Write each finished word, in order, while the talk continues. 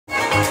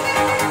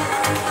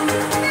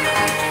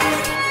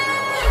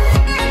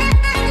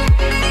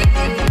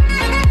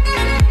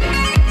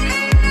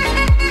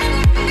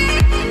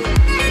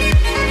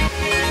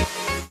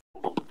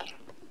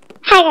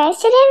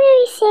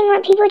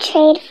what people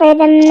trade for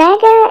the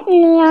Mega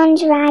Neon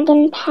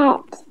Dragon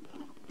pet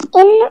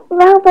in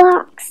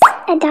Roblox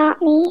Adopt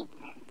Me.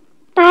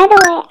 By the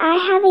way, I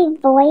have a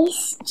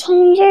voice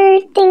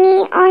changer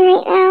thingy on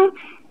right now,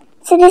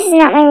 so this is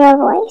not my real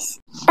voice.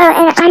 Oh,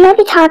 and I might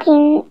be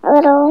talking a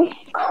little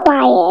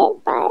quiet,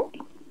 but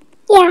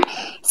yeah.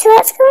 So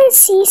let's go and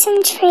see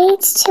some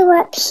trades to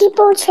what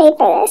people trade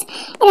for this.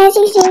 And as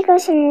you see, it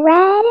goes from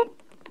red,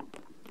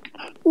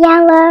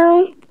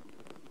 yellow,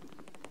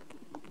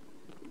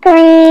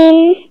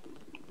 green,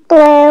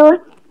 blue,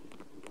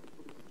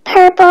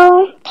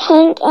 purple,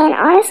 pink, and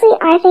honestly,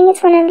 I think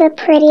it's one of the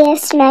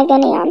prettiest Mega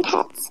Neon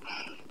pets.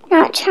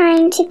 Not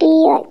trying to be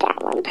like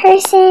that one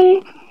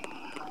person,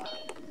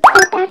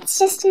 but that's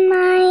just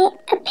my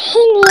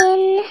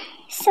opinion.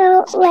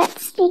 So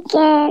let's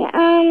begin.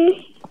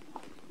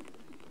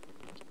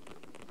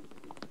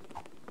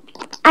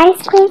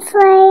 Ice Queen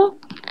Sleigh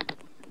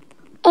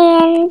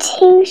and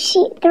 3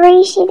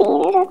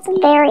 Sheepies. That's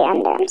very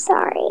under. I'm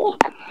sorry.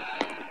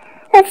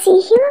 Let's see.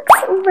 He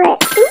looks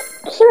rich.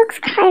 He looks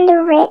kind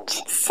of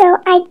rich. So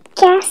I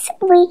guess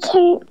we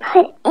can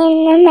put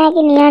in the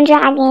Mega Neon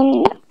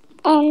Dragon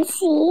and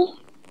see.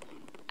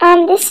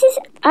 This is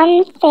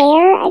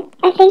unfair.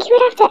 I think you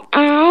would have to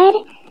add.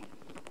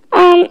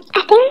 I think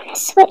I'm gonna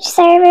switch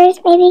servers.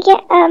 Maybe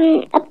get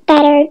a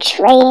better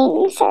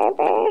trading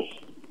server.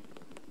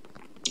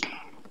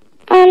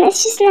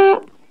 It's just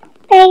not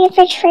very good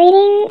for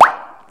trading.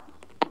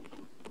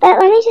 But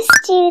let me just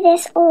do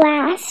this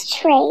last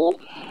trade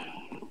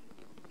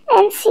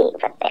and see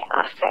what they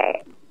offer.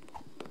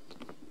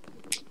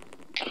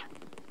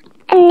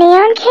 A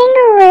Neon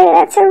Kangaroo,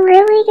 that's a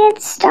really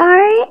good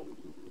start.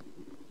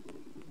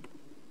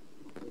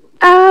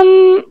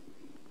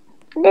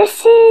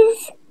 This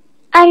is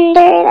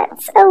under,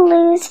 that's a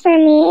lose for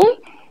me.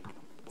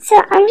 So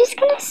I'm just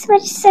gonna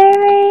switch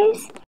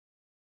servers.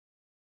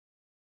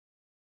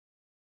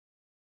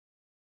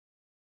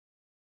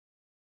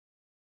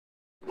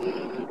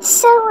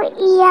 So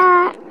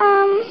yeah,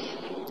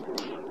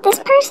 this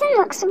person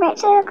looks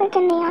rich. They look like a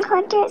neon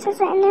collector. It says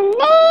that in their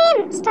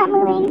name. Stop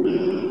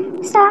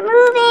moving. Stop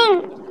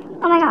moving.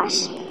 Oh my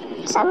gosh.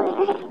 Stop moving.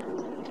 Okay.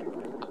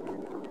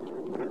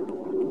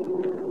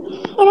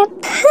 You're gonna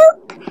poop.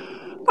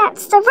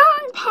 That's the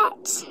wrong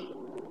pet.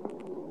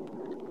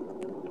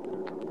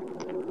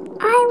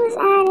 I was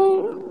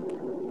adding,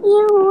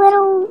 you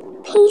little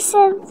piece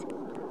of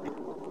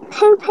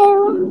poo-poo.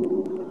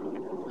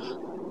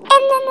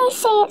 And then they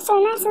say it so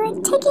nice,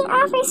 like taking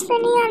offers for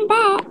Neon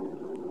Bet.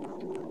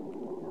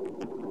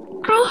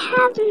 I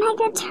have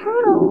Mega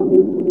Turtle.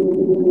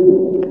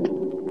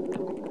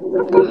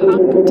 What the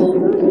heck,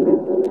 dude?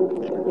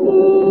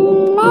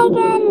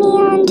 Mega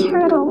Neon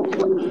Turtle.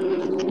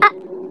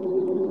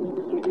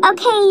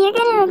 Okay, you're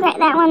gonna regret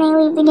that when they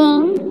leave the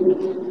game.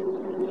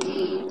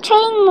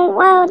 Trading,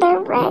 whoa, they're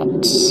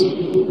rich.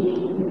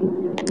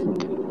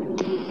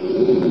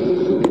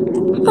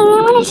 I think I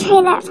want to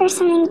trade that for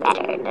something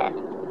better, but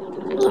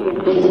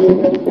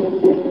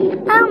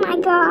oh my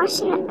gosh,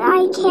 no,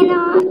 I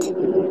cannot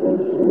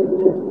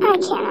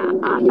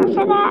offer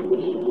for that.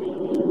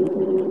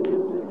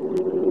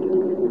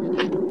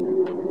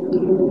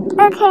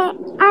 Okay,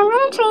 I'm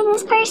gonna trade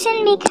this person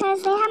because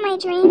they have my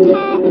dream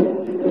pet.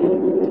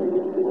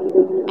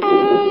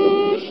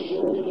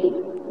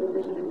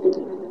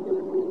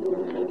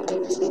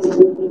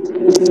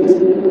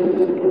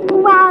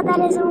 Wow, that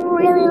is a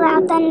really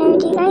loud thunder.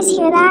 Do you guys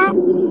hear that?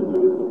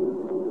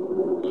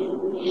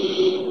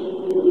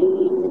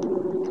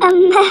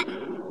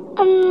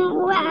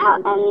 Wow,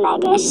 a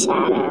Mega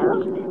Shadow.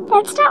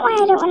 That's not why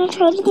I don't want to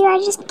trade with you, I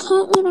just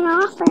can't even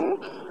offer.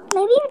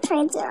 Maybe your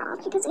trades are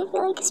off, because I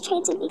feel like his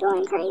trades would be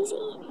going crazy.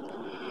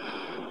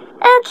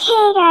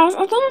 Okay, guys,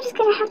 I think I'm just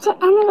gonna have to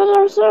end the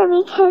video here,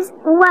 because,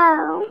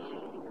 whoa.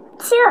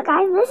 See, look,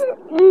 guys,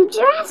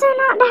 giraffes are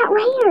not that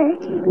rare.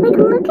 Like,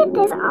 look at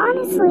this,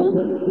 honestly.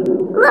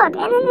 Look,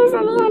 and then there's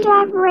a neon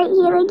giraffe right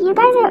here. Like, you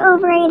guys are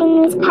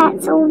overrating these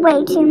pets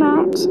way too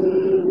much.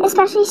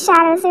 Especially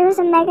shadows. There was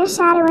a Mega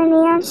Shadow and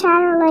Neon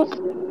Shadow, like,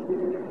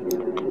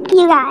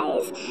 you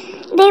guys,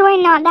 they were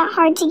not that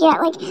hard to get.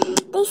 Like,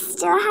 they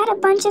still had a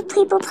bunch of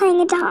people playing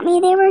Adopt Me.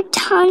 There were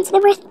tons, there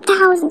were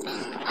thousands,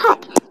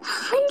 heck,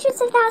 hundreds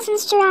of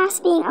thousands of giraffes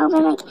being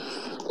open. Like,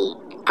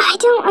 I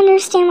don't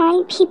understand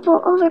why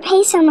people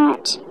overpay so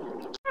much.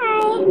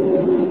 Hi.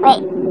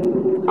 Wait,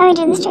 let me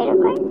do this trade real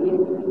quick.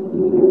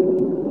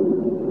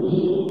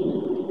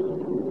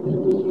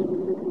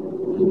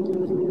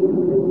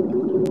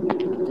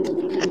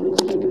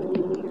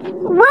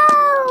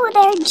 Whoa,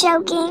 they're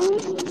joking.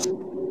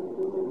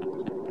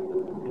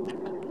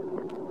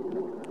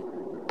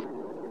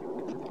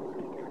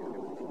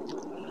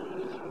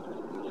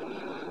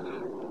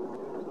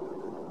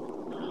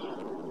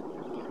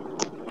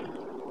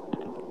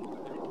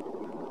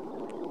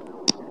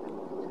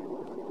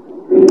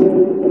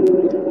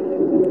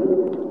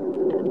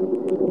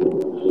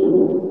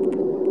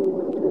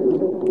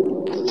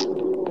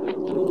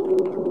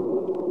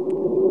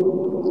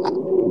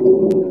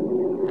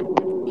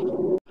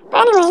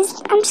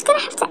 anyways, I'm just gonna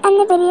have to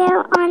end the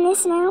video on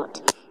this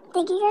note.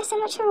 Thank you guys so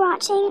much for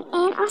watching,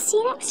 and I'll see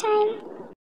you next time.